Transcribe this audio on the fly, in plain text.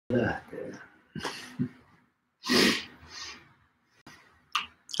Hello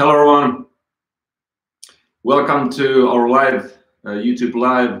everyone, welcome to our live YouTube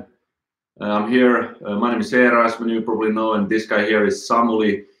live. I'm here, my name is Eera, as many of you probably know, and this guy here is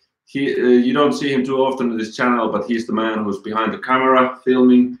Samuli. You don't see him too often on this channel, but he's the man who's behind the camera,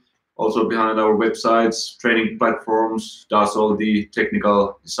 filming, also behind our websites, training platforms, does all the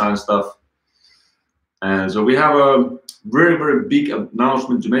technical design stuff. And so we have a very, very big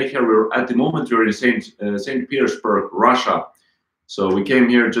announcement to make here. At the moment we're in St. Petersburg, Russia. So we came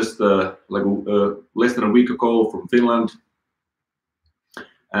here just less than a week ago from Finland.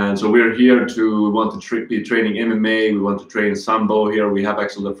 And so we're here to want to be training MMA. We want to train Sambo here. We have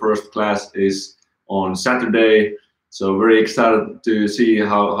actually the first class is on Saturday. So very excited to see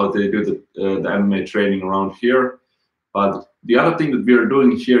how they do the MMA training around here. But the other thing that we are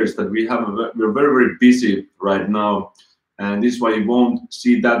doing here is that we're very, very busy right now. And this is why you won't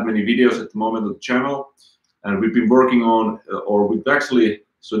see that many videos at the moment on the channel. And we've been working on,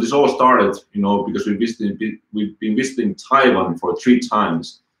 so this all started, because we've been visiting Taiwan for 3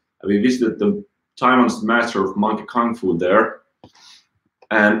 times. We visited the Taiwan's master of monkey kung fu there.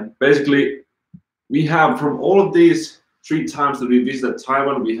 And basically, we have, from all of these 3 times that we visited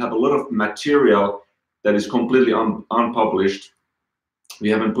Taiwan, we have a lot of material that is completely unpublished. We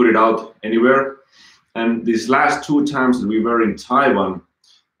haven't put it out anywhere. And these last 2 times that we were in Taiwan,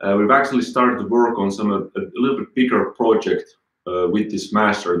 we've actually started to work on a little bit bigger project with this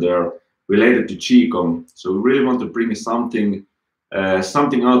master there related to Qigong. So we really want to bring something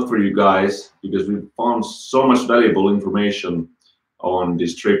out for you guys, because we found so much valuable information on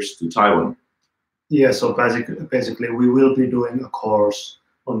these trips to Taiwan. Yeah, so basically we will be doing a course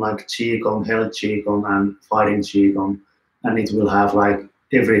on like Qigong, health Qigong and fighting Qigong, and it will have like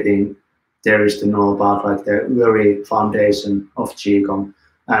everything there is to know about like the very foundation of Qigong.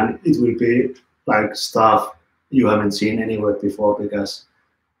 And it will be like stuff you haven't seen anywhere before, because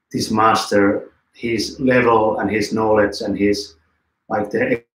this master, his level and his knowledge and his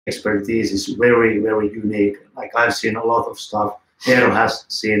the expertise is very, very unique. Like I've seen a lot of stuff. Eero has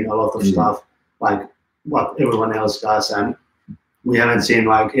seen a lot of stuff like what everyone else does, and we haven't seen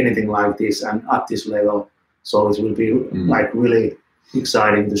like anything like this and at this level. So it will be like really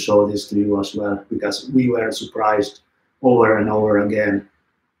exciting to show this to you as well, because we were surprised over and over again.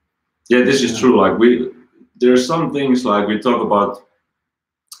 Yeah, this is true. Like there's some things like we talk about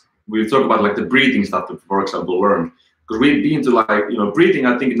like the breathing stuff that, for example, learned, because we've been to breathing.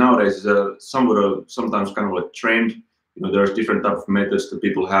 I think nowadays is sometimes kind of like trend. There's different type of methods that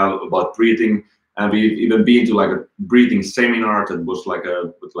people have about breathing, and we've even been to like a breathing seminar that was like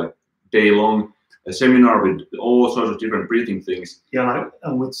a day-long seminar with all sorts of different breathing things. Yeah,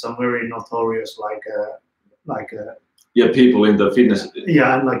 and with some very notorious yeah, people in the fitness.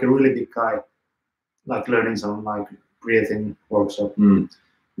 Yeah, and like a really big guy, like learning some like breathing workshop.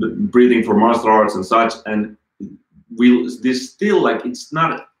 The breathing for martial arts and such, and this still like it's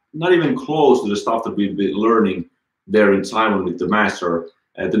not even close to the stuff that we've been learning there in Taiwan with the master.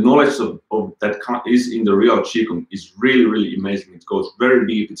 The knowledge of that is in the real Qigong is really, really amazing. It goes very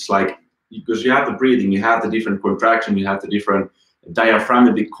deep. It's like, because you have the breathing, you have the different contraction, you have the different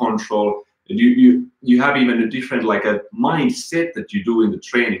diaphragmatic control. You have even a different like a mindset that you do in the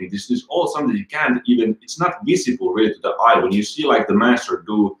training. This is all something you can't even, it's not visible really to the eye. When you see like the master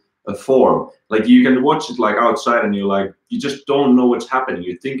do a form, like you can watch it like outside and you just don't know what's happening.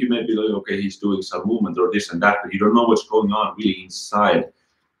 You think you may be like, okay, he's doing some movement or this and that, but you don't know what's going on really inside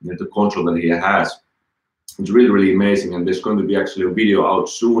the control that he has. It's really, really amazing. And there's going to be actually a video out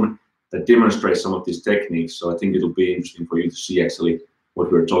soon that demonstrates some of these techniques. So I think it'll be interesting for you to see actually what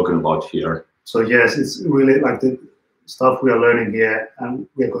we're talking about here. So yes, it's really like the stuff we are learning here and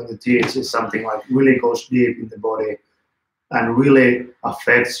we're going to teach is something like really goes deep in the body and really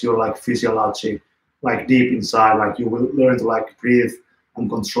affects your like physiology, like deep inside. Like you will learn to like breathe and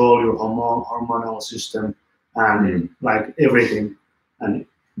control your hormonal system and like everything, and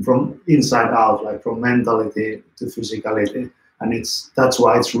from inside out, like from mentality to physicality. And that's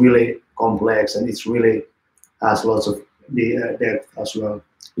why it's really complex, and it's really has lots of depth as well.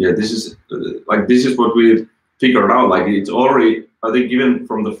 Yeah, this is what we figured out. Like it's already, I think even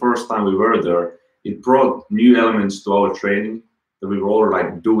from the first time we were there, it brought new elements to our training that we were all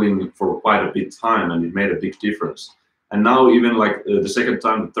like doing for quite a bit time, and it made a big difference. And now even like the second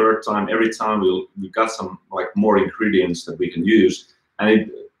time, the third time, every time we got some like more ingredients that we can use.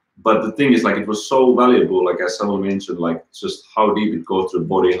 But the thing is, like, it was so valuable, like as someone mentioned, like just how deep it goes to the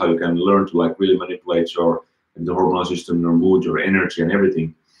body, how you can learn to like really manipulate the hormonal system, your mood, your energy, and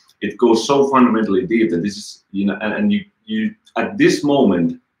everything. It goes so fundamentally deep that this is, and you at this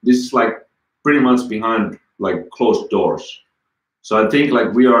moment, this is like pretty much behind like closed doors. So I think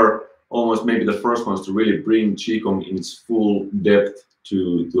like we are almost maybe the first ones to really bring Qigong in its full depth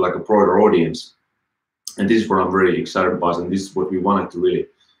to like a broader audience. And this is what I'm very excited about, and this is what we wanted to really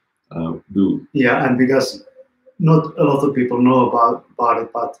do. Yeah, and because not a lot of people know about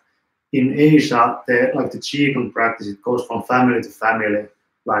it, but in Asia, the Qigong practice, it goes from family to family,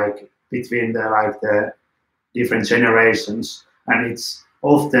 like between the different generations, and it's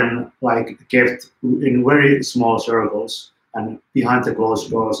often like kept in very small circles and behind the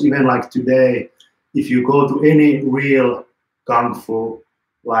closed doors. Even like today, if you go to any real kung fu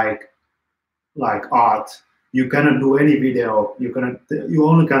like art, you cannot do any video. You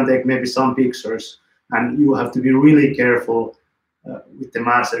only can take maybe some pictures, and you have to be really careful with the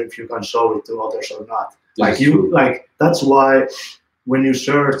master if you can show it to others or not. That's why when you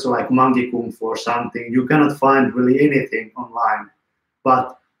search like monkey kung fu or something, you cannot find really anything online.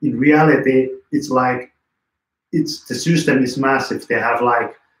 But in reality, it's like the system is massive. They have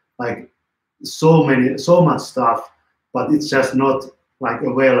like so much stuff, but it's just not like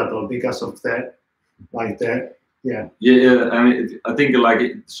available because of the yeah. I mean, I think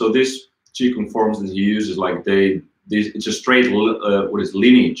so this Qigong forms that he uses, like it's a straight what is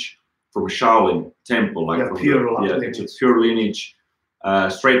lineage from a Shaolin temple, like lineage. It's a pure lineage,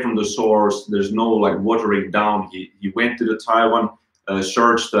 straight from the source. There's no like watering down. He went to the Taiwan,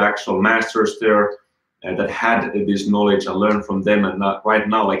 searched the actual masters there that had this knowledge and learned from them. And right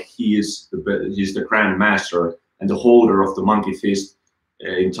now, like he's the grand master and the holder of the monkey fist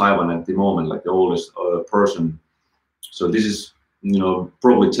in Taiwan at the moment, like the oldest person. So this is,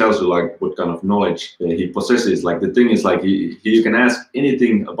 probably tells you like what kind of knowledge he possesses. Like the thing is, like you can ask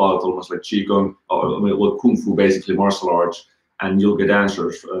anything about almost like Qigong or Kung Fu, basically martial arts, and you'll get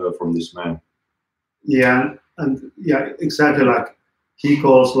answers from this man. Yeah, and yeah, exactly. Like he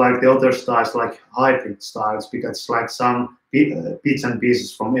calls like the other styles like hybrid styles because it's like some bits and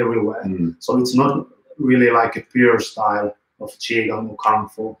pieces from everywhere. So it's not really like a pure style of Qigong or Kung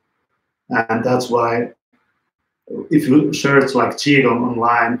Fu. And that's why if you search like Qigong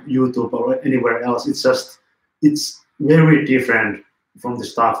online, YouTube or anywhere else, it's very different from the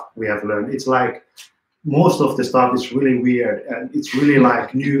stuff we have learned. It's like most of the stuff is really weird and it's really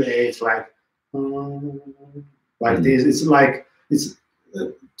like new age, like this. It's like,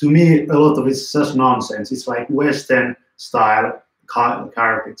 to me, a lot of it's just nonsense. It's like Western style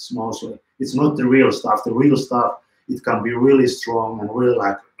carpets mostly. It's not the real stuff. The real stuff, it can be really strong and really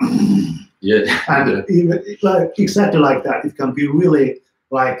like and even like exactly like that. It can be really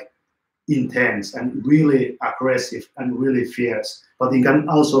like intense and really aggressive and really fierce, but it can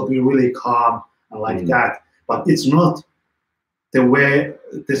also be really calm and like that. But it's not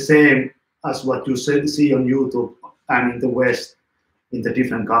the same as what you see on YouTube and in the West, in the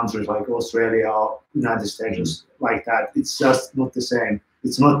different countries like Australia or United States, like that. It's just not the same.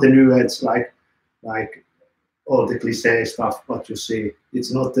 It's not the new age like all the cliche stuff what you see.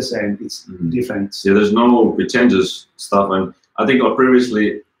 It's not the same. It's different. Yeah, there's no pretentious stuff, and I think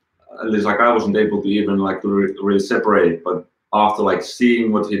previously, at least like I wasn't able to even like to really separate it. But after like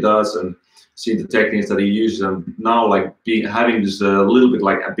seeing what he does and see the techniques that he uses, and now like having this little bit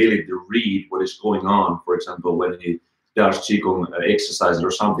like ability to read what is going on. For example, when he does Qigong exercises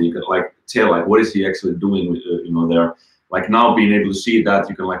or something, you can like tell like what is he actually doing, there. Like now being able to see that,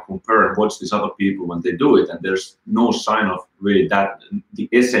 you can like compare and watch these other people when they do it, and there's no sign of really that the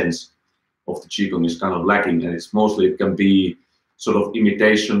essence of the Qigong is kind of lacking, and it's mostly, it can be sort of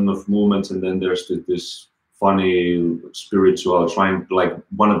imitation of movements, and then there's this funny spiritual trying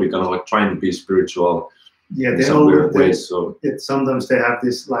want to be kind of like trying to be spiritual. Yeah, they some weird ways. So sometimes they have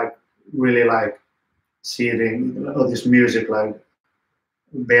this like really like searing or this music like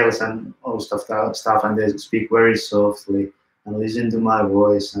bells and all stuff, and they speak very softly and listen to my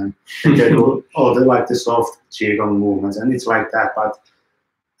voice, and they do all the soft Qigong movements, and it's like that.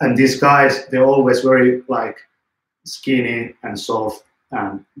 And these guys, they're always very like skinny and soft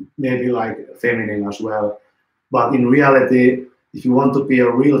and maybe like feminine as well. But in reality, if you want to be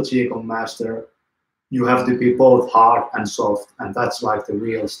a real Qigong master, you have to be both hard and soft, and that's like the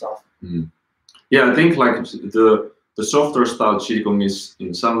real stuff. Yeah, I think like the softer style Qigong is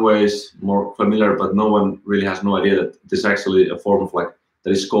in some ways more familiar, but no one really has no idea that this is actually a form of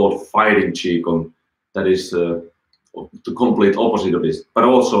that is called fighting Qigong. That is the complete opposite of this, but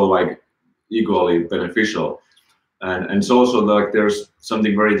also like equally beneficial. And it's also like there's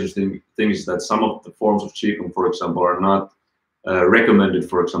something very interesting things that some of the forms of Qigong, for example, are not recommended,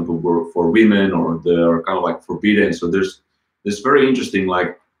 for example, for women, or they're kind of like forbidden. So there's this very interesting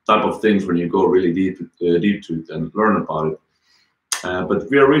like type of things when you go really deep to it and learn about it. But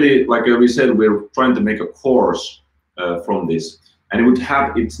we are really, like we said, we're trying to make a course from this. And it would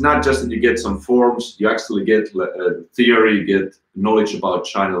have, it's not just that you get some forms, you actually get theory, you get knowledge about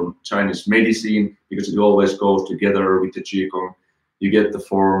Chinese medicine, because it always goes together with the Qigong. You get the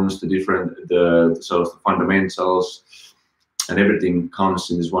forms, the sort of the fundamentals, and everything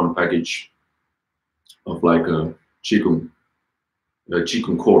comes in this one package of like a Qigong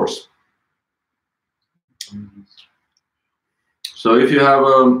course. So if you have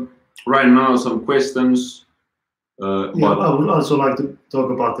right now some questions, I would also like to talk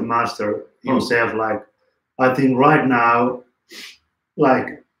about the master himself. Like, I think right now,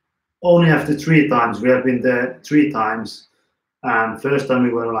 like only after 3 times, we have been there 3 times. And first time we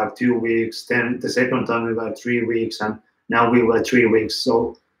were like 2 weeks, then the second time we were 3 weeks, and now we were 3 weeks.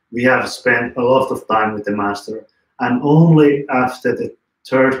 So we have spent a lot of time with the master. And only after the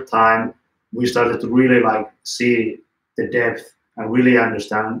 3rd time, we started to really like see the depth and really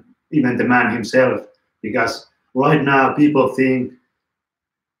understand even the man himself, because right now people think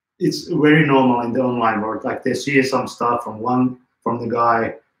it's very normal in the online world. Like they see some stuff from the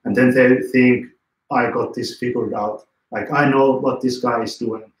guy, and then they think, I got this figured out. Like I know what this guy is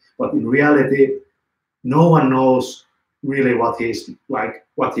doing, but in reality, no one knows really what he's like,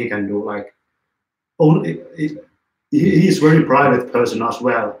 what he can do. Like only he's very private person as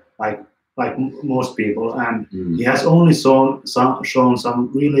well, like most people, and he has only shown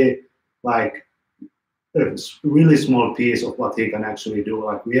some really like a really small piece of what he can actually do.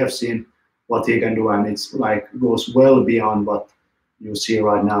 Like we have seen what he can do, and it's like goes well beyond what you see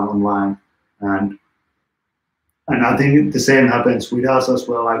right now online. And I think the same happens with us as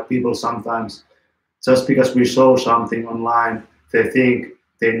well. Like people sometimes, just because we show something online, they think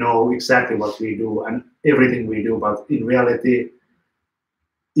they know exactly what we do and everything we do. But in reality,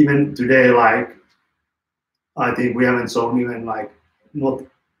 even today, like I think we haven't shown even like not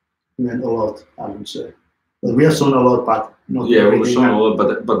even a lot, I would say. But we have shown a lot, but not everything. We've shown a lot,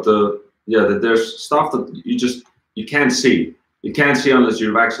 but there's stuff that you can't see. You can't see unless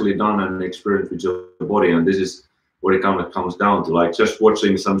you've actually done an experience with your body, and this is what it kind of comes down to. Like just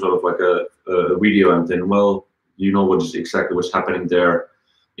watching some sort of like a video, and then you know exactly what's happening there.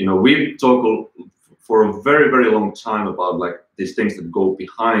 You know, we talk for a very, very long time about like these things that go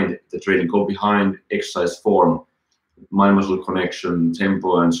behind the training, go behind exercise form, mind-muscle connection,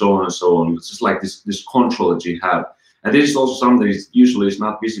 tempo, and so on and so on. It's just like this control that you have, and this is also something that usually is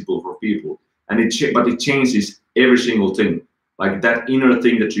not visible for people, and but it changes every single thing. Like that inner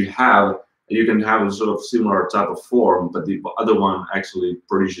thing that you have, you can have a sort of similar type of form, but the other one actually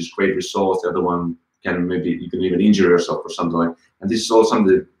produces great results. The other one you can even injure yourself or something like. And this is all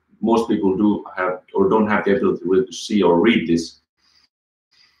something that most people do have or don't have the ability really to see or read this.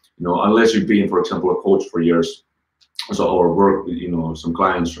 You know, unless you've been, for example, a coach for years, or work with some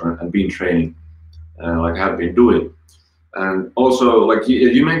clients and been training, like I have been doing. And also, like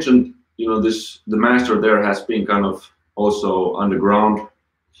you mentioned, the master there has been kind of also underground.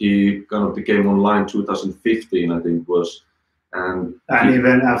 He kind of became online 2015, I think was, and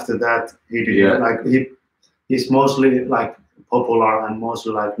even after that, he did he's mostly like popular and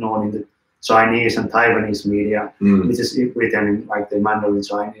mostly like known in the Chinese and Taiwanese media, which is written in like the Mandarin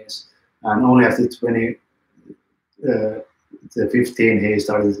Chinese. And only after 2015, he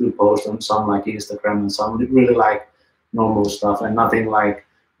started to post on some like Instagram and some really like normal stuff, and nothing like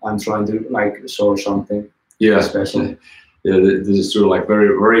I'm trying to like show something special. Yeah, this is true. Like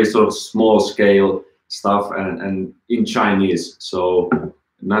very, very sort of small scale stuff, and in Chinese, so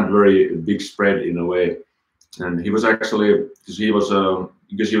not very big spread in a way. And he was actually because he was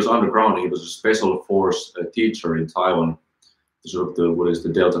underground. He was a special force teacher in Taiwan, sort of what is the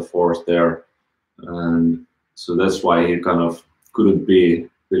Delta Force there, and so that's why he kind of couldn't be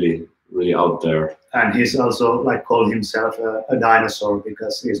really, really out there. And he's also like called himself a dinosaur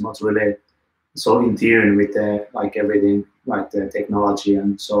because he's not really so in tune with like everything, like the technology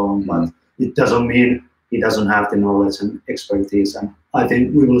and so on. But it doesn't mean he doesn't have the knowledge and expertise. And I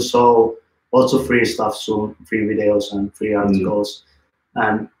think we will show lots of free stuff soon, free videos and free articles,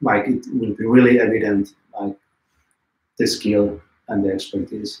 and like it will be really evident like the skill and the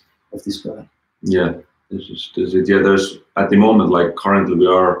expertise of this guy. Yeah, there's at the moment, like currently we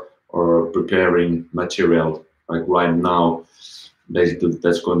are preparing material like right now. Basically,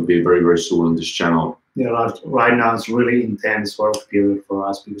 that's going to be very, very soon on this channel. Yeah, right now it's really intense work period for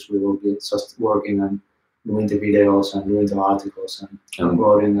us because we will be just working and doing the videos and doing the articles and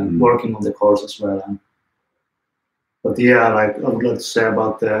uploading and working on the course as well. But yeah, like I would like to say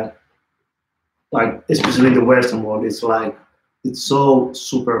about the, like especially in the Western world, it's like it's so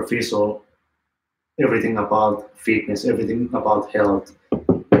superficial everything about fitness, everything about health.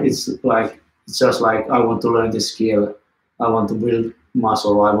 It's just like I want to learn this skill, I want to build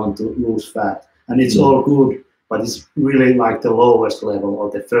muscle, I want to lose fat, and it's all good, but it's really like the lowest level or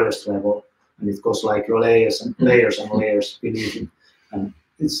the first level, and it goes like layers and layers and layers beneath it, and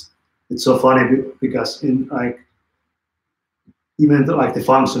it's so funny because in like even like the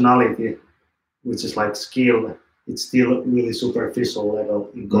functionality, which is like skill, it's still really superficial level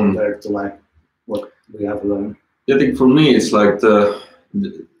in compared to like what we have learned. I think for me it's like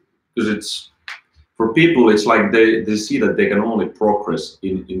because it's for people it's like they see that they can only progress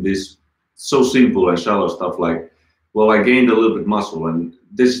in this so simple and shallow stuff like, well, I gained a little bit muscle and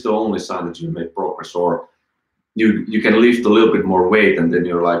this is the only sign that you made progress, or you can lift a little bit more weight and then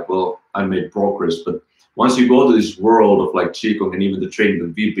you're like, well, I made progress. But once you go to this world of like Qigong and even the training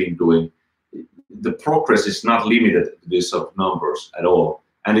that we've been doing, the progress is not limited to this of numbers at all,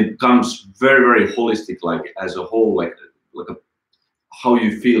 and it comes very, very holistic, like as a whole, like a, how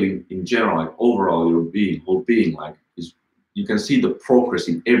you feel in general, like overall your whole being, like is you can see the progress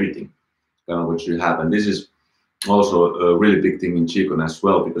in everything kind of what you have. And this is also a really big thing in Qigong as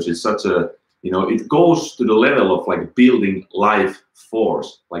well, because it's such a, it goes to the level of like building life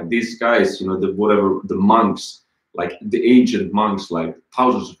force. Like these guys, the monks, like the ancient monks, like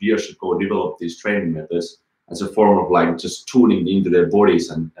thousands of years ago, developed these training methods as a form of like just tuning into their bodies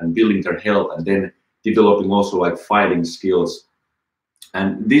and building their health, and then developing also like fighting skills.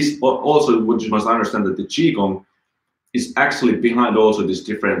 And this also, what you must understand, that the Qigong is actually behind also these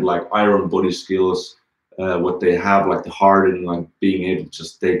different like iron body skills, what they have, like the hardening, like being able to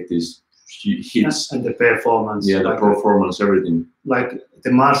just take these hits. And the performance. Yeah, the performance, everything. Like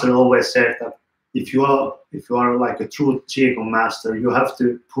the master always said that if you are like a true Qigong master, you have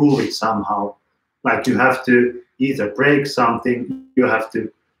to prove it somehow. Like you have to either break something, you have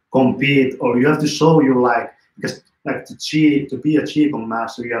to compete, or you have to show you like, because like to be a Qigong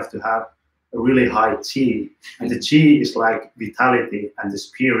master, you have to have a really high Qi, and the Qi is like vitality and the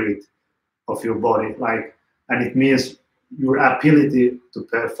spirit of your body, like, and it means your ability to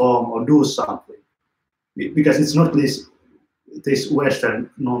perform or do something, because it's not this Western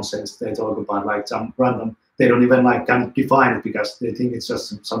nonsense they talk about, like some random, they don't even like can define it because they think it's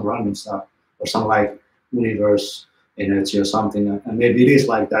just some random stuff or some like universe energy or something, and maybe it is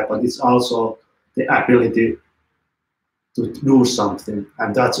like that, but it's also the ability to do something,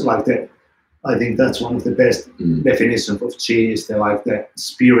 and that's like I think that's one of the best definitions of Qi, is the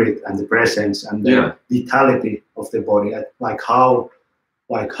spirit and the presence and the vitality of the body, like how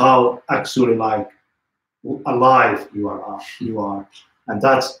actually like alive you are, and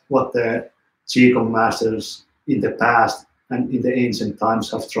that's what the Qigong masters in the past and in the ancient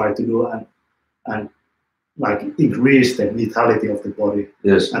times have tried to do, and like increase the vitality of the body,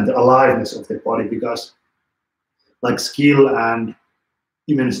 and the aliveness of the body, because like skill and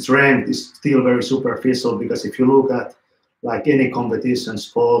even strength is still very superficial, because if you look at like any competition,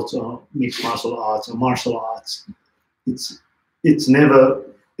 sports or mixed martial arts or martial arts, it's not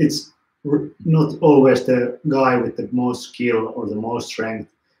always the guy with the most skill or the most strength,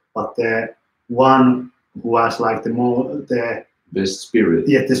 but the one who has like the best spirit.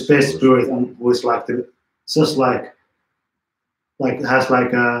 Yeah, the best spirit, and who is like just like has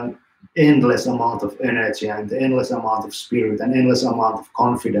like a endless amount of energy and the endless amount of spirit and endless amount of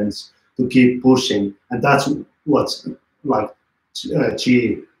confidence to keep pushing, and that's what's like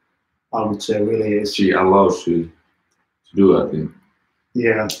Qi, I would say, really is. Qi allows you to do, I think.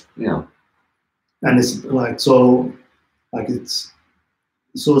 Yeah. And it's like it's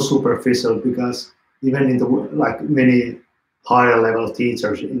so superficial, because even in the like many higher level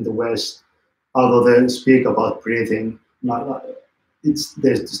teachers in the West, although they speak about breathing,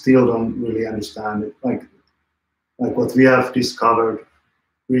 they still don't really understand it. Like what we have discovered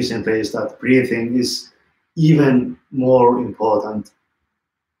recently is that breathing is even more important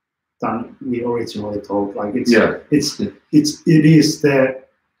than we originally thought. Like it is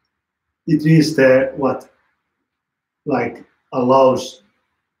the what like allows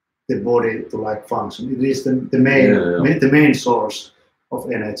the body to like function. It is the main source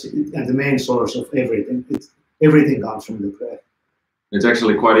of energy and the main source of everything. Everything comes from the breath. It's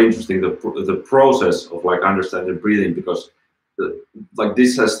actually quite interesting, the process of like understanding breathing, because like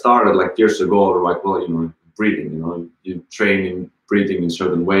this has started like years ago, like, well, breathing, you train in breathing in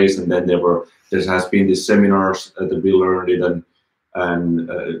certain ways, and then there has been these seminars that we learned it, and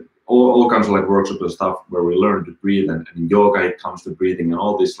all kinds of like workshops and stuff where we learn to breathe, and in yoga it comes to breathing and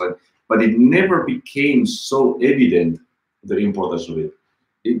all this, like, but it never became so evident the importance of it.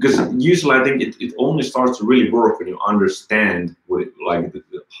 Because usually I think it only starts to really work when you understand what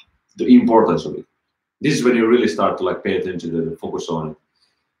the importance of it. this is when you really start to like pay attention to the focus on it.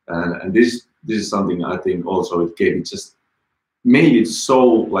 And this is something I think also it gave it just made it so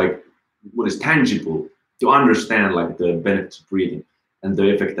like what is tangible to understand like the benefits of breathing and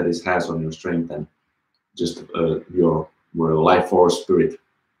the effect that it has on your strength and just your life force spirit.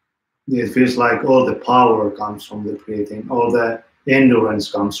 It feels like all the power comes from the breathing, all the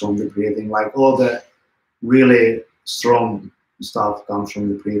endurance comes from the breathing, like all the really strong stuff comes from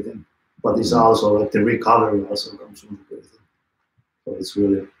the breathing. But it's also like the recovery also comes from the breathing. So it's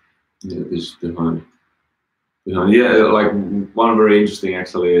really it's behind. Yeah, like one very interesting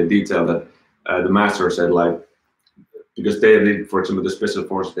actually detail that the master said, like because they did, for example, the special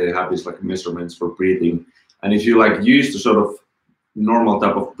forces, they have these like measurements for breathing, and if you like use the sort of normal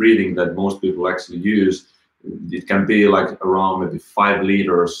type of breathing that most people actually use, it can be like around maybe 5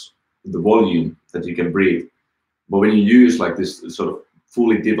 liters the volume that you can breathe. But when you use like this sort of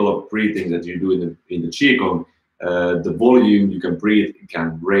fully developed breathing that you do in the Qigong, the volume you can breathe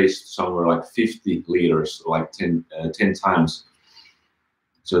can raise somewhere like 50 liters, like 10 times.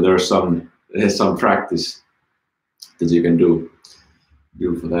 So there's some practice that you can do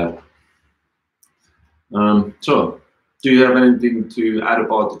for that. So, do you have anything to add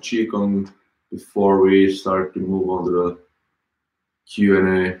about the Qigong before we start to move on to the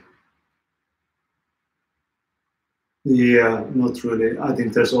Q&A? Yeah, not really. I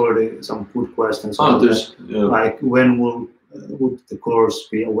think there's already some good questions. Like when would the course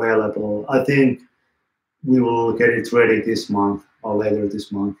be available? I think we will get it ready this month or later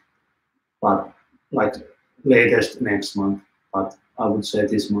this month, but like latest next month. But I would say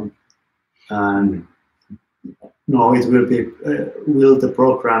this month. And no, it will be. Will the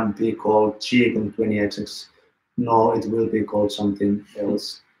program be called Qigong 20XX? No, it will be called something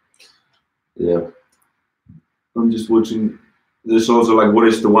else. Yeah. I'm just watching. There's also like, what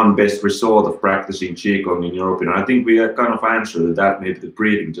is the one best result of practicing Qigong in your opinion? I think we kind of answered that. Maybe the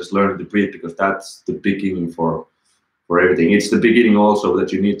breathing, just learn to breathe, because that's the beginning for everything. It's the beginning also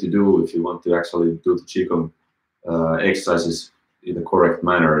that you need to do if you want to actually do the Qigong exercises in the correct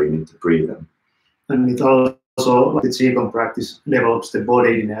manner. You need to breathe. And it also, like the Qigong practice develops the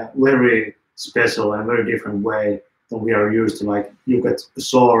body in a very special and very different way than we are used to. Like you get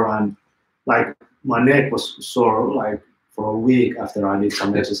sore, and like my neck was sore like for a week after I did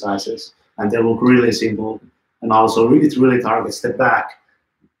some exercises, and they look really simple. And also it really targets the back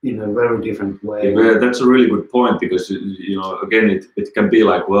in a very different way. Yeah, that's a really good point, because you know, again, it can be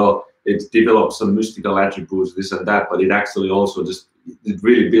like, well, it develops some mystical attributes, this and that, but it actually also just it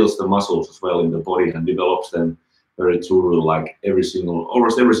really builds the muscles as well in the body and develops them very truly, like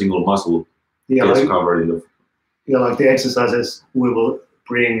almost every single muscle gets covered in the. Yeah, like the exercises we will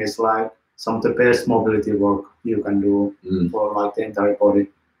bring is like some of the best mobility work you can do for like the entire body.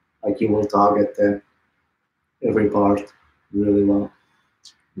 Like you will target every part really well.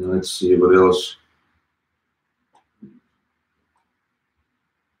 Now let's see what else.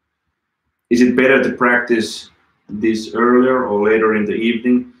 Is it better to practice this earlier or later in the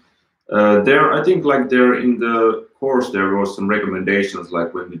evening? I think like there in the course there was some recommendations,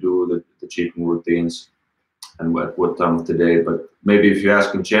 like when we do the Qigong routines and what time of the day. But maybe if you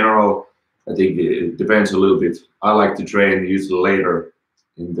ask in general, I think it depends a little bit. I like to train usually later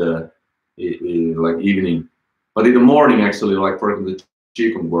in the like evening, but in the morning actually, like for example, the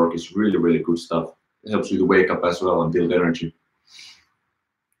Qigong work is really, really good stuff. It helps you to wake up as well and build energy.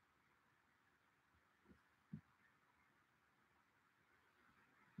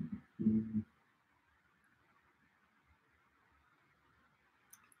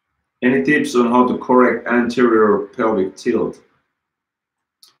 Any tips on how to correct anterior pelvic tilt?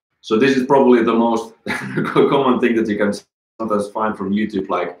 So this is probably the most common thing that you can sometimes find from YouTube,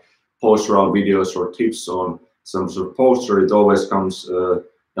 like postural videos or tips on some sort of posture. It always comes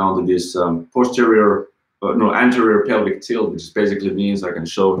down to this anterior pelvic tilt, which basically means, I can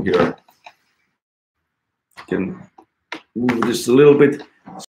show here. I can move this a little bit.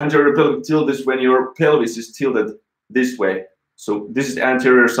 Anterior pelvic tilt is when your pelvis is tilted this way. So this is the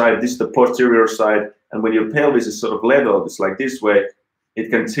anterior side, this is the posterior side, and when your pelvis is sort of level, it's like this way,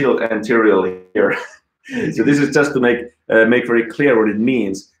 it can tilt anteriorly here. So this is just to make very clear what it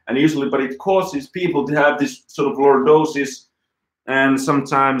means. And usually, but it causes people to have this sort of lordosis and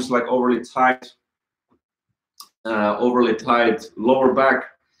sometimes like overly tight lower back,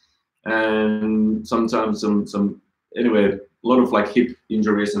 and sometimes anyway, a lot of like hip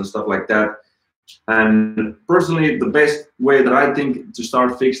injuries and stuff like that. And personally, the best way that I think to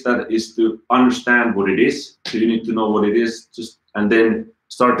start fix that is to understand what it is. So you need to know what it is, and then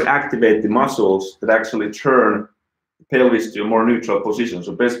start to activate the muscles that actually turn the pelvis to a more neutral position.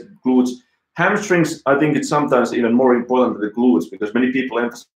 So best glutes, Hamstrings, I think it's sometimes even more important than the glutes, because many people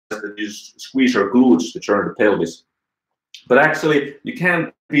emphasize that you squeeze your glutes to turn the pelvis. But actually, you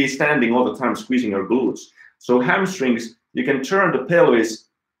can't be standing all the time squeezing your glutes. So hamstrings, you can turn the pelvis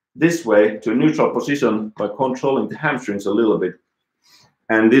this way to a neutral position by controlling the hamstrings a little bit.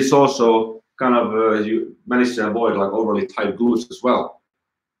 And this also kind of, you manage to avoid like overly tight glutes as well.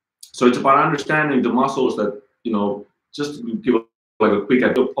 So it's about understanding the muscles that, you know, just to give like a quick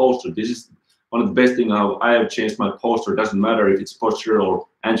idea of posture. This is one of the best things how I have changed my posture. It doesn't matter if it's posture or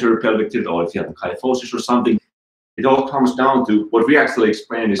anterior pelvic tilt or if you have kyphosis or something. It all comes down to what we actually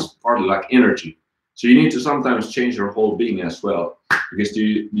explain is partly like energy. So you need to sometimes change your whole being as well, because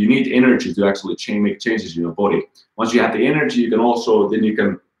you need energy to actually make changes in your body. Once you have the energy, you can also, then you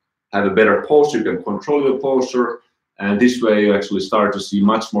can have a better posture, you can control your posture, and this way you actually start to see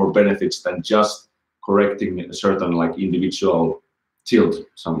much more benefits than just correcting a certain like individual tilt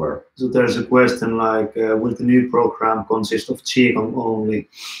somewhere. So there's a question like, will the new program consist of Qigong only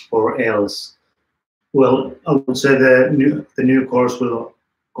or else? Well, I would say the new course will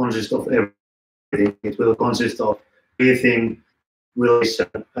consist of everything. It will consist of breathing, relation,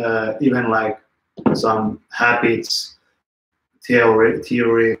 even like some habits,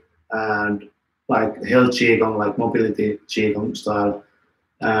 theory, and like health Qigong, like mobility Qigong style,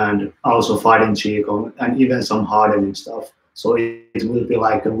 and also fighting Qigong, and even some hardening stuff. So it will be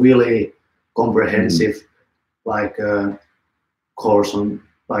like a really comprehensive like course on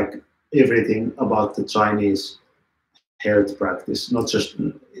like everything about the Chinese health practice, not just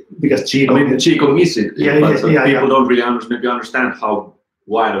because Qigong. I mean, Qigong is it, yeah, but people don't really maybe understand how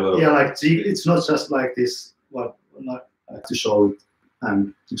wide of a... Yeah, like it's not just like this. What not like to show it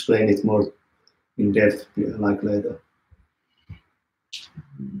and explain it more in depth, like later.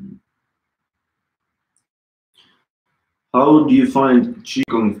 How do you find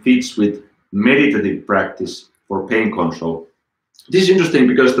Qigong fits with meditative practice for pain control? This is interesting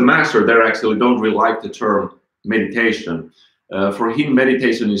because the master there actually don't really like the term meditation. For him,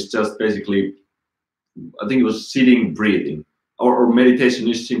 meditation is just basically, I think it was sitting, breathing, or meditation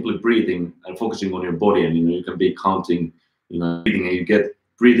is simply breathing and focusing on your body. And you can be counting, breathing, and you get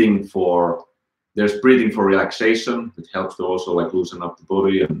breathing for. There's breathing for relaxation. It helps to also like loosen up the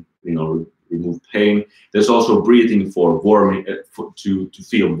body and remove pain. There's also breathing for warming, to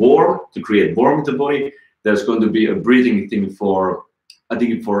feel warm, to create warmth in the body. There's going to be a breathing thing for, I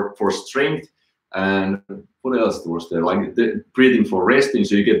think, for strength. And what else was there? Like the breathing for resting.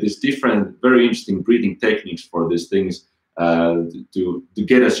 So you get these different, very interesting breathing techniques for these things to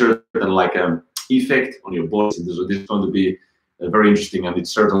get a certain like effect on your body. So this is going to be very interesting, and it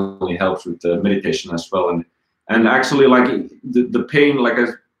certainly helps with meditation as well. And actually, like the pain, like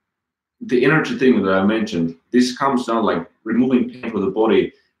the energy thing that I mentioned, this comes down like removing pain from the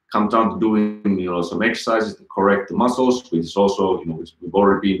body. Comes down to doing some exercises to correct the muscles, which is also we've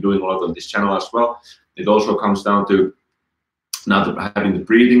already been doing a lot on this channel as well. It also comes down to now having the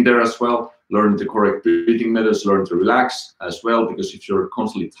breathing there as well, learn the correct breathing methods, learn to relax as well, because if you're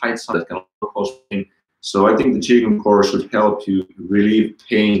constantly tight, that can also cause pain. So I think the Qigong course should help you relieve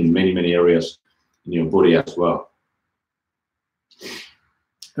pain in many areas in your body as well.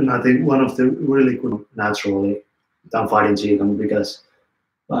 And I think one of the really good naturally done fighting Qigong, because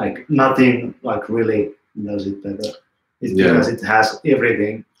like nothing like really does it better. It's because it has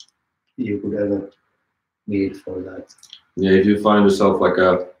everything you could ever need for that. Yeah, if you find yourself like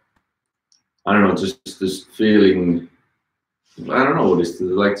I don't know, just this feeling, I don't know what it is,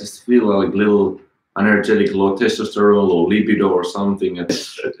 like just feel like little energetic, low testosterone, low libido or something.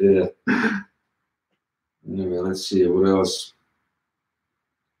 Yeah. Anyway, let's see what else.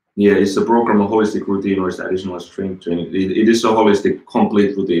 Yeah, it's a program, a holistic routine, or it's additional strength training. It is a holistic,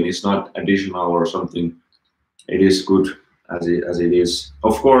 complete routine. It's not additional or something. It is good as it is.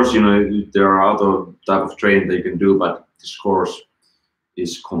 Of course, there are other type of training that you can do, but this course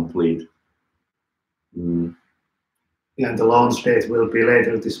is complete. Yeah, and the launch date will be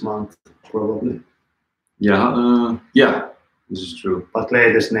later this month, probably. Yeah, yeah, this is true. But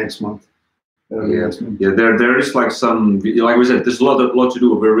latest next month. Yeah, there is like some, like we said, there's a lot to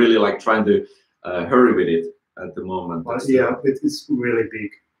do. We're really like trying to hurry with it at the moment. But yeah, it's really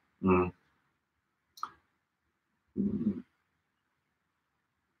big.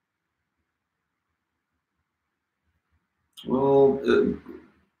 Well,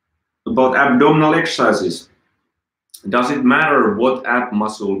 about abdominal exercises, does it matter what ab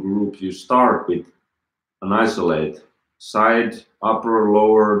muscle group you start with and isolate? Side, upper,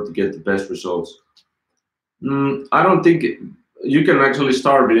 lower to get the best results? I don't think you can actually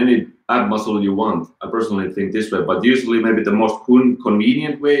start with any ab muscle you want. I personally think this way, but usually maybe the most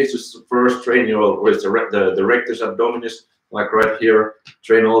convenient way is just first train your the rectus abdominis, like right here.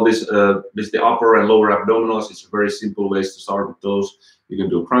 Train all this the upper and lower abdominals. It's very simple ways to start with those. You can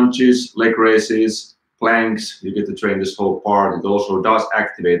do crunches, leg raises, planks. You get to train this whole part. It also does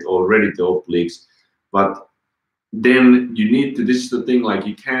activate already the obliques, but then you need to. This is the thing. Like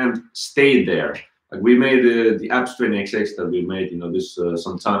you can't stay there. Like we made the abs training XX that we made, this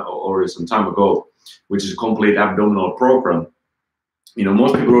some time ago, which is a complete abdominal program.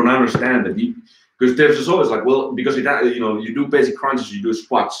 Most people don't understand that because there's just always like, well, because you do basic crunches, you do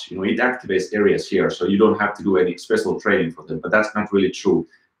squats, it activates areas here, so you don't have to do any special training for them. But that's not really true.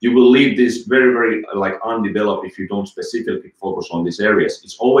 You will leave this very, very like undeveloped if you don't specifically focus on these areas.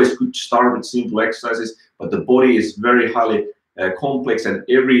 It's always good to start with simple exercises, but the body is very highly complex, and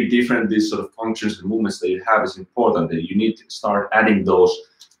every different these sort of functions and movements that you have is important, and you need to start adding those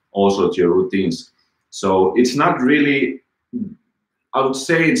also to your routines. So it's not really, I would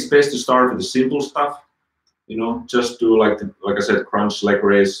say it's best to start with the simple stuff, just do like I said, crunch, leg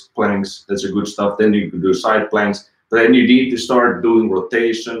raise, planks. That's a good stuff. Then you can do side planks, but then you need to start doing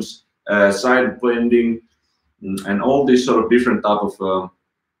rotations, side bending, and all these sort of different type of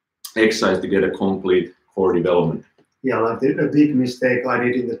exercise to get a complete core development. Yeah, like a big mistake I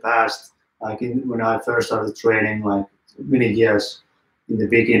did in the past, like when I first started training, like many years in the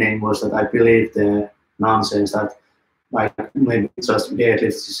beginning, was that I believed the nonsense that like maybe just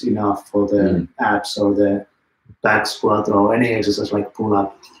deadlifts is enough for the abs or the back squat or any exercise like pull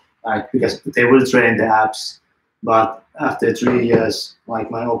up, like because they will train the abs. But after 3 years, like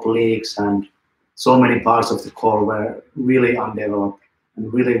my obliques and so many parts of the core were really undeveloped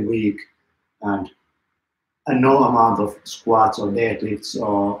and really weak, and no amount of squats or deadlifts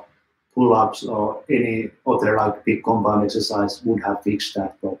or pull-ups or any other like big compound exercise would have fixed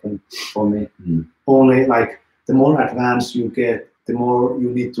that problem for me. Only like the more advanced you get, the more you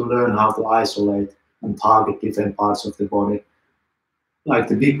need to learn how to isolate and target different parts of the body. Like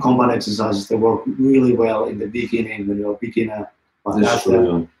the big compound exercises, they work really well in the beginning when you're a beginner, but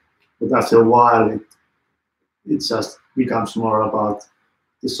after a while it just becomes more about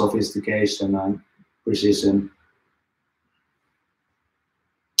the sophistication and precision.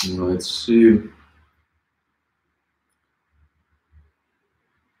 Let's see.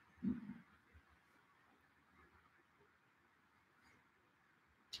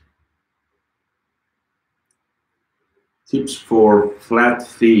 Tips for flat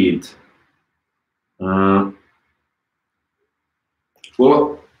feet. Well,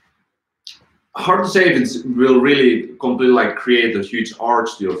 hard to say if it will really completely like create a huge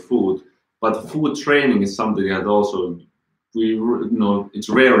arch to your foot, but foot training is something that also it's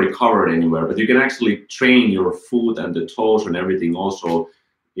rarely covered anywhere. But you can actually train your foot and the toes and everything also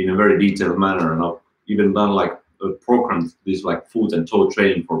in a very detailed manner. And I've even done like programs, this like foot and toe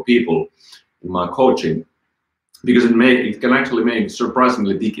training for people in my coaching, because it can actually make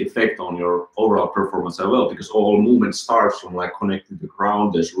surprisingly big effect on your overall performance as well, because all movement starts from like connecting the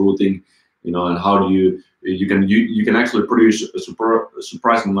ground, there's rooting, and how do you can actually produce a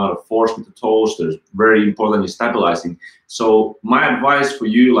surprising amount of force with the toes. There's very important in stabilizing. So my advice for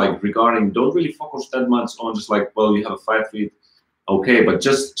you, like regarding, don't really focus that much on just like, well, you have 5 feet, okay, but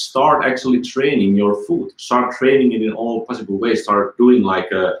just start actually training your foot. Start training it in all possible ways. Start doing like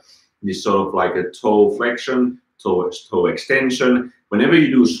this sort of like a toe flexion, toe extension. Whenever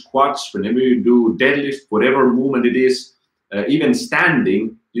you do squats, whenever you do deadlift, whatever movement it is, even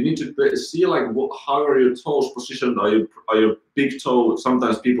standing, you need to see like how are your toes positioned. Are your big toe?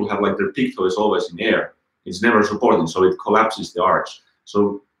 Sometimes people have like their big toe is always in air. It's never supporting, so it collapses the arch.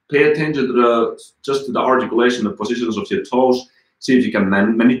 So pay attention to the articulation, the positions of your toes. See if you can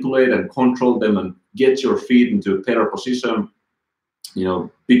manipulate and control them and get your feet into a better position.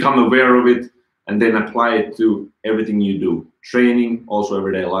 Become aware of it and then apply it to everything you do. Training, also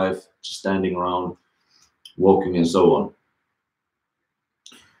everyday life, just standing around, walking, and so on.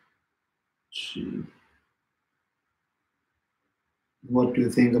 What do you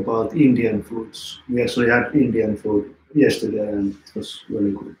think about Indian foods? We actually had Indian food yesterday and it was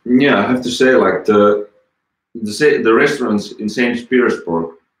really good. Yeah, I have to say, like the restaurants in St.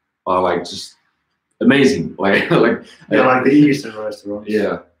 Petersburg are like just amazing. Like the Eastern restaurants.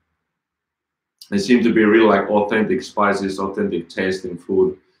 Yeah, they seem to be real like authentic spices, authentic tasting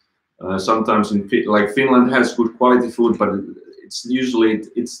food. Sometimes in Finland has good quality food, but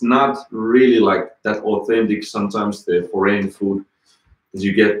it's not really like that authentic. Sometimes the foreign food that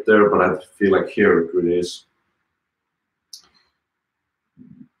you get there, but I feel like here it really is.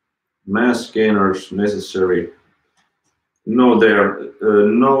 Mass gainers necessary. No,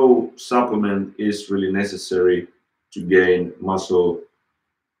 no supplement is really necessary to gain muscle.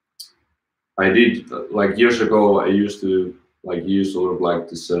 I did like years ago. I used to like use sort of like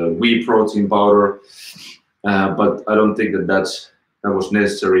this whey protein powder, but I don't think that was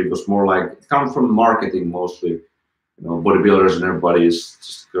necessary. It was more like it comes from marketing mostly. You know, bodybuilders and everybody is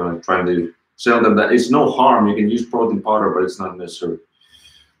just trying to sell them that it's no harm. You can use protein powder, but it's not necessary.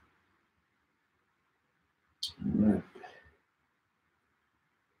 All right.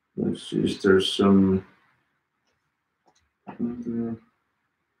 Let's see if there's some.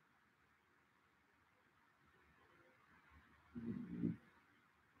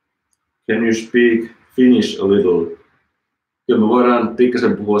 Can you speak Finnish a little? Kyllä me voidaan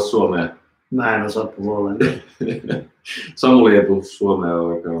pikkasen puhua suomea. Mä en osaa puhua ollenkaan. Samuli ei puhu suomea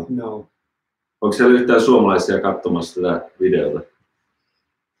oikein. No. Onko siellä yhtään suomalaisia katsomassa tätä videota?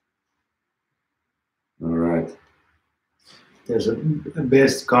 All right. There's a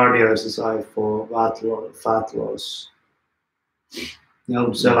best cardio exercise for fat loss.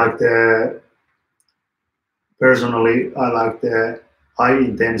 So like personally, I like the high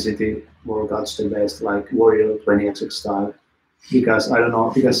intensity workouts the best, like Warrior 20XX style, because I don't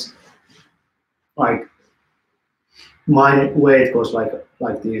know, because like my weight goes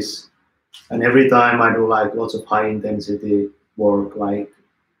like this, and every time I do like lots of high intensity work, like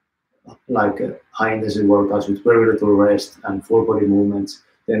high intensity workouts with very little rest and full body movements,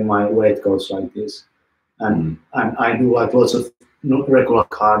 then my weight goes like this. And I do like lots of regular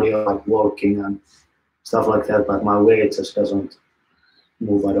cardio, like walking and stuff like that, but my weight just doesn't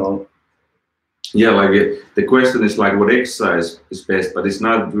move at all. Yeah, like the question is like what exercise is best, but it's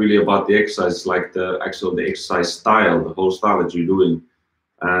not really about the exercise. It's like the exercise style, the whole style that you're doing.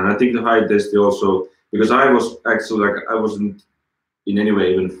 And I think the high intensity also, because I was actually like I wasn't in any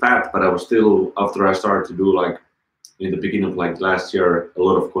way even fat, but I was still, after I started to do like in the beginning of like last year a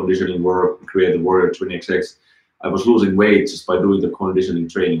lot of conditioning work, created Warrior 20XX, I was losing weight just by doing the conditioning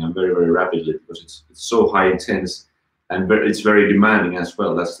training and very, very rapidly, because it's so high intense and it's very demanding as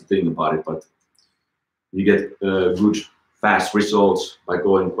well. That's the thing about it, but you get good fast results by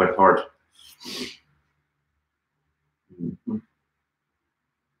going quite hard.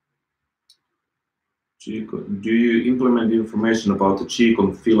 Do you implement information about the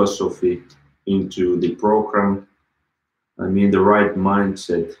Qigong philosophy into the program? I mean the right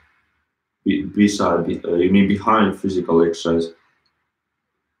mindset beside, you mean behind physical exercise?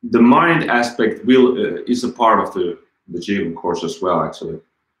 The mind aspect is a part of the Qigong course as well, actually.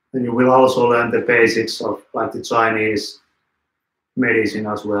 And you will also learn the basics of like the Chinese medicine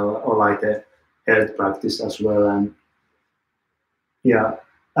as well, or like the health practice as well, and yeah,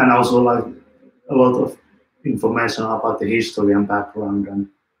 and also like a lot of information about the history and background, and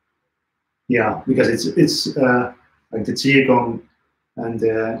yeah, because it's like the Qigong and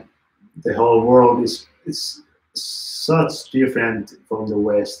the whole world is such different from the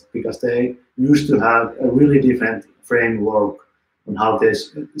West, because they used to have a really different framework on how they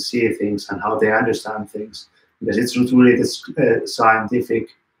see things and how they understand things, because it's not really the scientific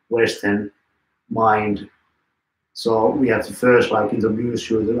Western mind. So we have to first like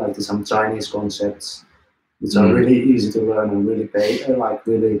introduce you to like some Chinese concepts, which are really easy to learn and really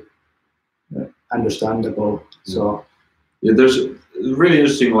really understandable. So yeah, there's really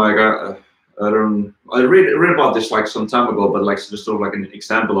interesting like I read about this like some time ago, but like just sort of like an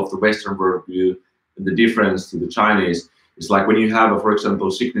example of the Western worldview and the difference to the Chinese. It's like when you have, for example,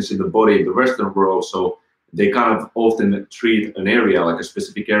 sickness in the body in the Western world, so they kind of often treat an area, like a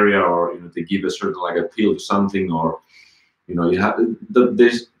specific area, or they give a certain like a pill to something, or you have they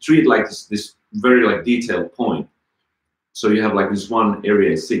treat like this very like detailed point. So you have like this one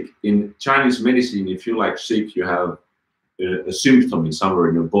area is sick. In Chinese medicine, if you're like sick, you have a symptom in somewhere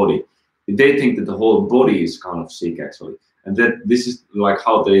in your body. They think that the whole body is kind of sick actually. And that this is like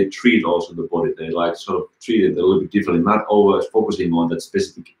how they treat also the body. They like sort of treat it a little bit differently, not always focusing on that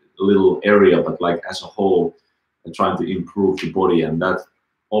specific little area, but like as a whole, and trying to improve the body, and that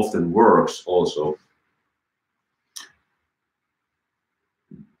often works also.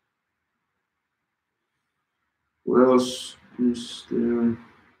 What else is there?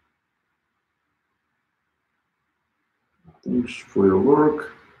 Thanks for your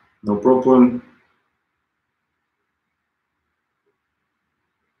work. No problem.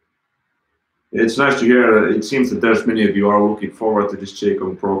 It's nice to hear. It seems that there's many of you are looking forward to this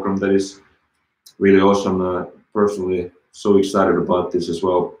Qigong program. That is really awesome. Personally, so excited about this as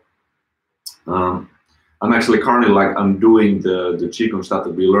well. I'm actually currently like I'm doing the Qigong stuff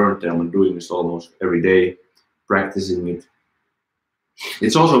that we learned there. I'm doing this almost every day, practicing it.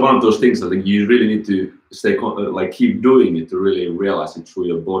 it's also one of those things that like, you really need to stay like keep doing it to really realize it through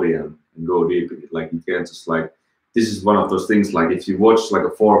your body and go deep in it. Like you can't just like, this is one of those things like if you watch like a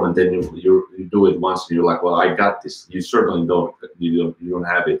form and then you do it once and you're like, well, I got this. You certainly don't. You don't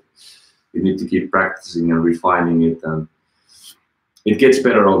have it. You need to keep practicing and refining it, and it gets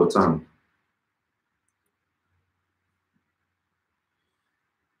better all the time.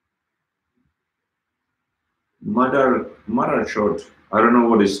 Mother shot. I don't know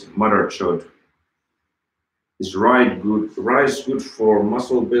what is mother shot. Is rye good? Rice good for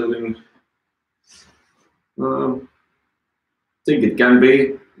muscle building? I think it can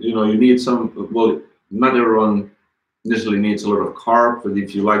be. You know, you need some. Well, not everyone necessarily needs a lot of carbs, but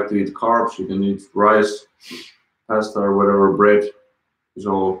if you like to eat carbs, you can eat rice, pasta, or whatever. Bread is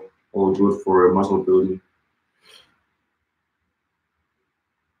all good for muscle building.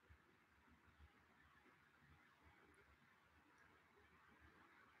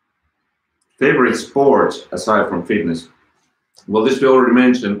 Favorite sport aside from fitness? Well, this we already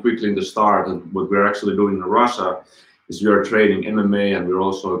mentioned quickly in the start. And what we're actually doing in Russia is we are training MMA, and we're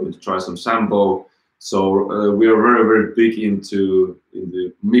also going to try some sambo. So we are very, very big into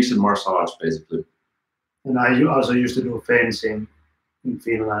the mixed martial arts, basically. And I also used to do fencing in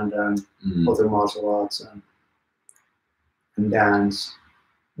Finland and other martial arts and dance.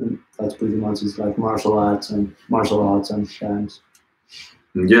 And that's pretty much it's like martial arts and dance.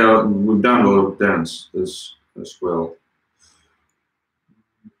 Yeah, we've done a lot of dance as well.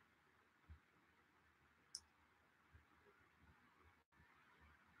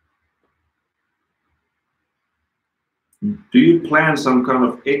 Do you plan some kind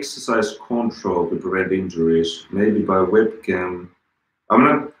of exercise control to prevent injuries, maybe by webcam?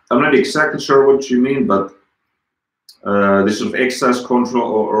 I'm not exactly sure what you mean, but this sort of exercise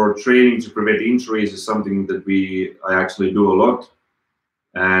control or training to prevent injuries is something that I actually do a lot,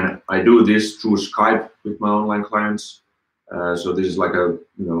 and I do this through Skype with my online clients. So this is like a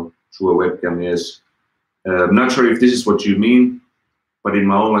through a webcam. Yes, I'm not sure if this is what you mean, but in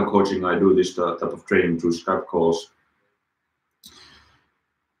my online coaching, I do this type of training through Skype calls.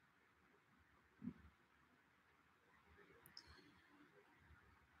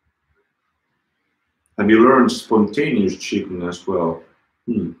 Have you learned spontaneous Qigong as well?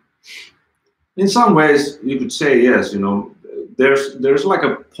 In some ways, you could say yes. You know, there's like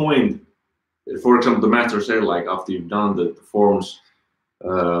a point. For example, the master said, like after you've done the forms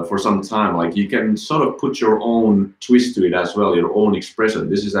for some time, like you can sort of put your own twist to it as well, your own expression.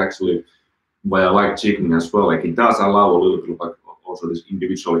 This is actually why I like Qigong as well. Like it does allow a little bit of like also this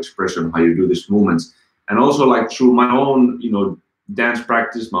individual expression, how you do these movements, and also like through my own dance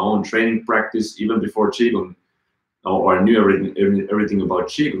practice, my own training practice, even before Qigong, or I knew everything about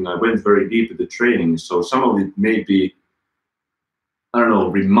Qigong, I went very deep into training. So some of it may be, I don't know,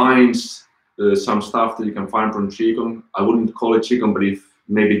 reminds some stuff that you can find from Qigong. I wouldn't call it Qigong, but if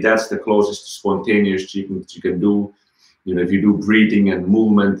maybe that's the closest to spontaneous Qigong that you can do. You know, if you do breathing and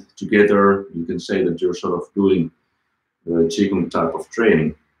movement together, you can say that you're sort of doing Qigong type of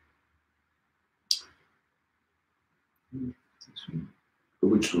training.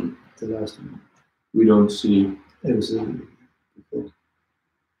 Which one? The last one. We don't see. It was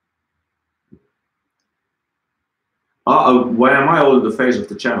why am I all the face of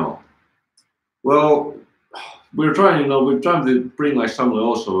the channel? Well, we're trying to bring like someone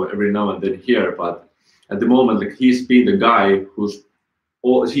also every now and then here, but at the moment, like he's been the guy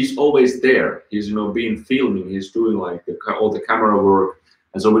he's always there. He's being filming. He's doing like all the camera work,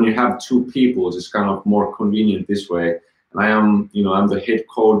 and so when you have two people, it's kind of more convenient this way. And I am, I'm the head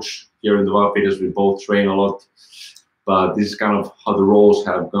coach here in the Wild Peters. We both train a lot, but this is kind of how the roles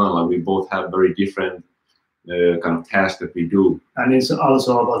have gone. Like we both have very different kind of tasks that we do. And it's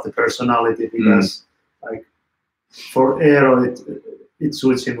also about the personality because, like, for Eero, it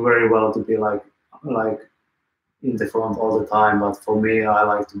suits him very well to be like in the front all the time. But for me, I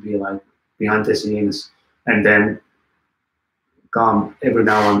like to be like behind the scenes and then come every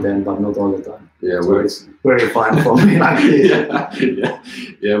now and then, but not all the time. Yeah, so it's very fine for me.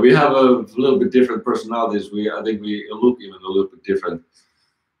 yeah. We have a little bit different personalities. I think we look even a little bit different.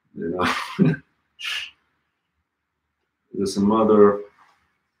 There's some other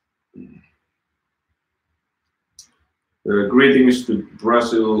greetings to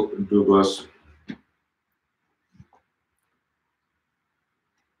Brazil, Douglas.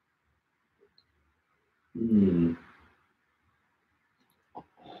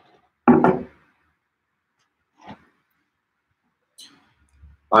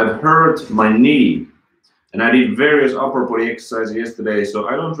 I've hurt my knee, and I did various upper body exercises yesterday, so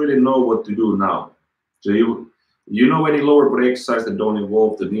I don't really know what to do now. So you know any lower body exercise that don't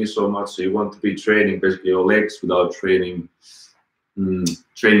involve the knee so much, so you want to be training basically your legs without training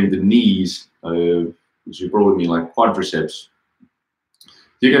the knees, which you probably mean like quadriceps.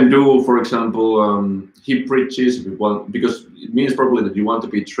 You can do, for example, hip bridges if you want, because it means probably that you want to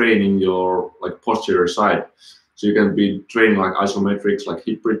be training your like posterior side. So you can be training like isometrics, like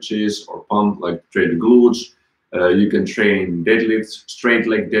hip bridges, or pump, like train the glutes. You can train deadlifts, straight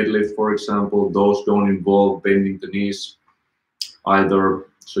leg deadlift, for example. Those don't involve bending the knees either.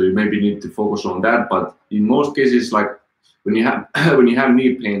 So you maybe need to focus on that. But in most cases, like when you have when you have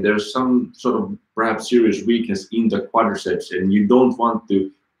knee pain, there's some sort of perhaps serious weakness in the quadriceps, and you don't want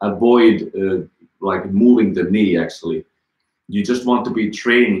to avoid like moving the knee. Actually, you just want to be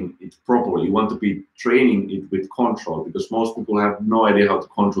training it properly. You want to be training it with control, because most people have no idea how to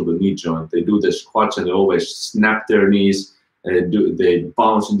control the knee joint. They do the squats and they always snap their knees. They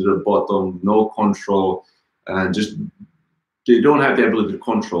bounce into the bottom, no control, and just they don't have the ability to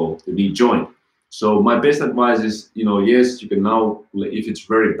control the knee joint. So my best advice is, yes, you can now, if it's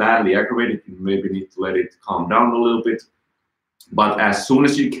very badly aggravated, you maybe need to let it calm down a little bit. But as soon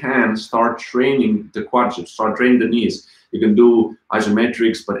as you can, start training the quadriceps, start training the knees. You can do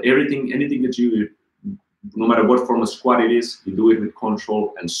isometrics, but anything that you, no matter what form of squat it is, you do it with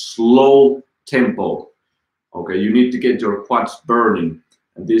control and slow tempo. Okay, you need to get your quads burning.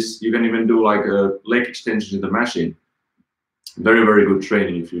 And this, you can even do like leg extensions in the machine. Very, very good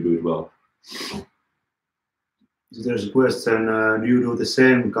training if you do it well. There's a question, do you do the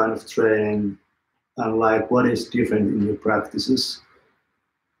same kind of training, and like what is different in your practices?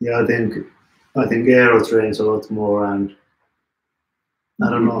 Yeah, I think Aero trains a lot more, and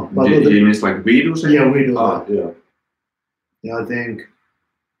I don't know. But it means like we do? Yeah, we do. Yeah. Yeah, I think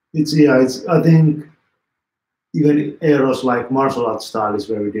I think even Aero's like martial arts style is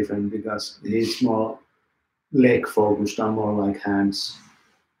very different, because he's more leg focused and more like hands.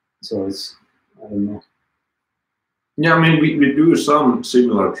 So it's, I don't know. Yeah, I mean, we do some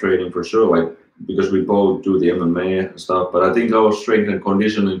similar training for sure, like because we both do the MMA and stuff. But I think our strength and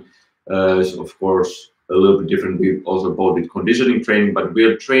conditioning is, of course, a little bit different. We also both did conditioning training, but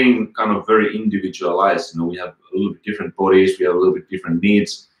we're training kind of very individualized. We have a little bit different bodies, we have a little bit different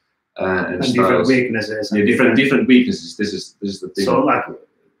needs and different weaknesses. Yeah, different weaknesses. This is the thing. So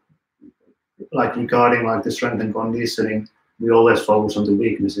like regarding like the strength and conditioning, we always focus on the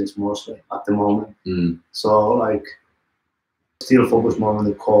weaknesses mostly at the moment. So like still focus more on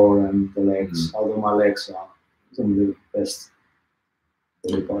the core and the legs, although my legs are some of the best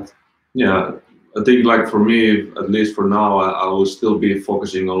part. Yeah, I think like for me, at least for now, I will still be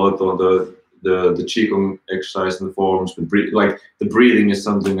focusing a lot on the Qigong exercise and the forms. The breathing is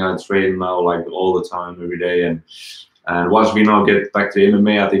something I train now like all the time, every day. And once we now get back to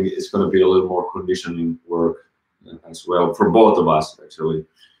MMA, I think it's going to be a little more conditioning work as well for both of us. Actually,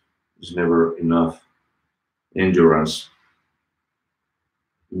 there's never enough endurance.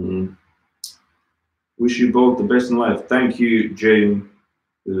 Wish you both the best in life. Thank you, Jamie.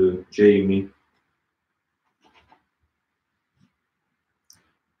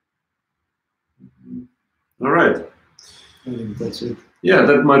 All right. I think that's it. Yeah,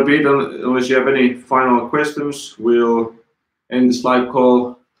 that might be it. Unless you have any final questions, we'll end this live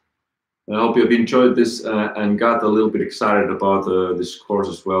call. I hope you have enjoyed this and got a little bit excited about this course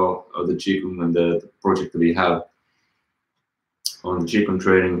as well, the Qigong and the project that we have on the Qigong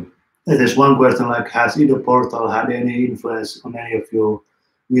training. There's one question, like, has Ido Portal had any influence on any of you?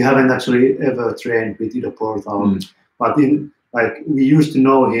 We haven't actually ever trained with Ido Portal, but we used to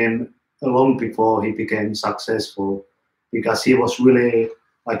know him long before he became successful, because he was really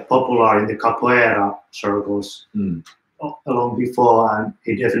like popular in the capoeira circles long before, and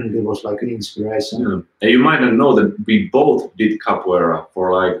he definitely was like an inspiration. Yeah. And you might not know that we both did capoeira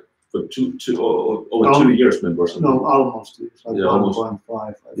for like over 2 years, maybe, or something. No, almost. It's like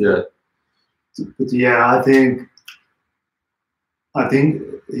 1.5. Yeah. But yeah, I think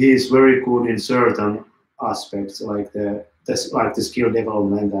he's very good in certain aspects, like the skill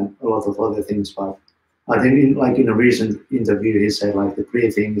development and a lot of other things. But I think in a recent interview, he said like the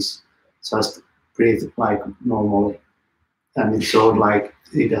breathing is just breathe like normally, and it showed like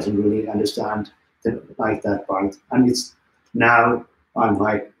he doesn't really understand that part. And it's now I'm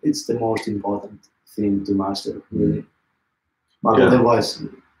like it's the most important thing to master, really. But otherwise,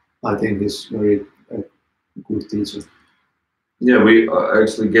 I think he's very good teacher. Yeah, we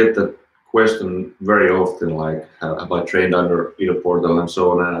actually get that question very often, like have I trained under Ido Portal and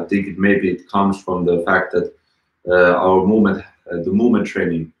so on. And I think it comes from the fact that our movement, the movement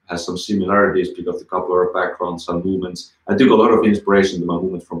training has some similarities because of the capoeira background, some movements. I took a lot of inspiration to my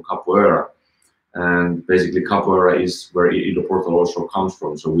movement from capoeira, and basically capoeira is where Ido Portal also comes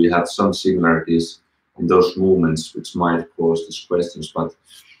from. So we have some similarities in those movements, which might cause these questions. But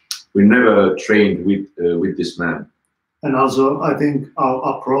we never trained with this man. And also, I think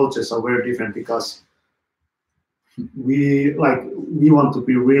our approaches are very different because we want to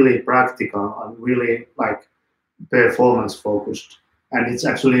be really practical and really like performance focused, and it's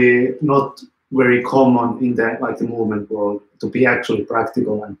actually not very common in the the movement world to be actually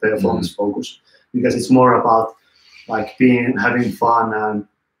practical and performance focused, because it's more about like having fun and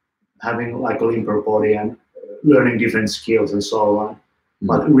having like a limber body and learning different skills and so on.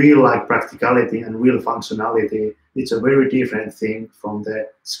 But real like practicality and real functionality, it's a very different thing from the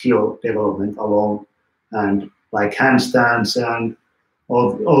skill development alone. And like handstands and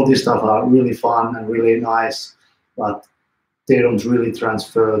all this stuff are really fun and really nice, but they don't really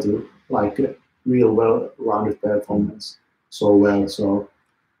transfer to like a real well-rounded performance so well. So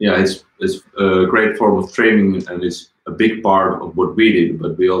yeah, it's a great form of training, and it's a big part of what we did.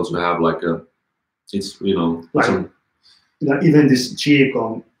 But we also have like it's like even this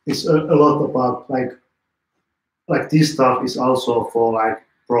Qigong is a lot about like this stuff is also for like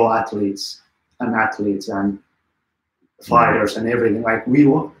pro athletes and fighters and everything. Like we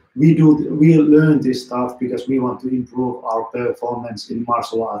learn this stuff because we want to improve our performance in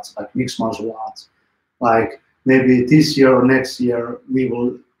martial arts, like mixed martial arts. Like maybe this year or next year we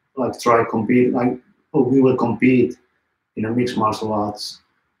will like try compete, or we will compete in a mixed martial arts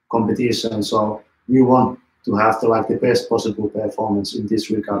competition. So we want to have the best possible performance in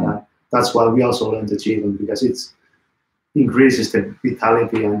this regard. And that's why we also learn the Qigong, because it increases the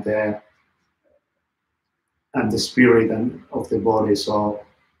vitality and the spirit and of the body. So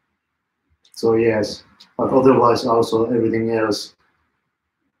yes, but otherwise also everything else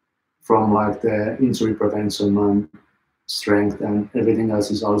from like the injury prevention and strength and everything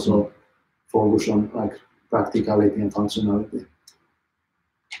else is also focused on like practicality and functionality,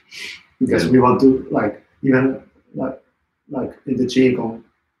 because we want to even like in the Qigong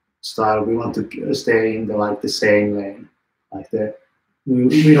style, we want to stay in the same lane,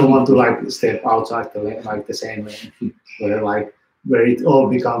 we don't want to step outside the lane, the same lane where it all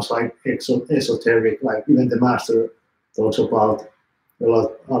becomes like esoteric. Like even the master talks about a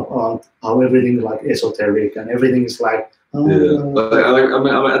lot about how everything is like esoteric and everything is like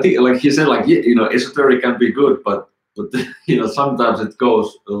I think like he said, esoteric can be good, but sometimes it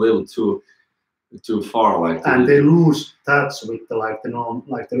goes a little too far, and they lose touch with the norm,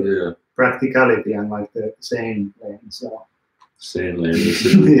 the practicality and the same lane. So same lane is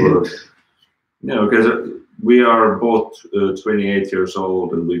a good word. Yeah, because we are both 28 years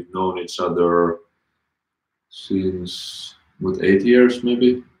old, and we've known each other since 8 years,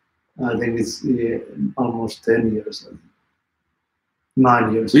 maybe. I think it's almost 10 years.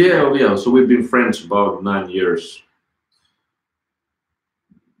 9 years. Yeah. So we've been friends about 9 years.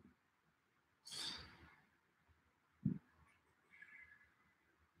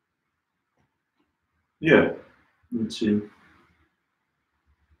 Yeah. Let's see.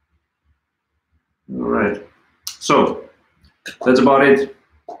 All right. So that's about it.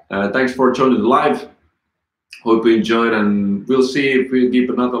 Thanks for joining the live. Hope you enjoyed, and we'll see if we keep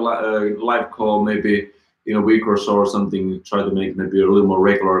another live call maybe in a week or so or something. Try to make maybe a little more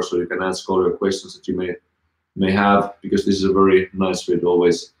regular, so you can ask all your questions that you may have, because this is a very nice way to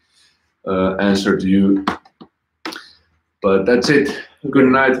always answer to you. But that's it. Good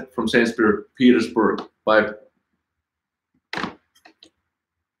night from St. Petersburg. Bye.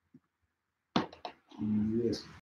 Yes.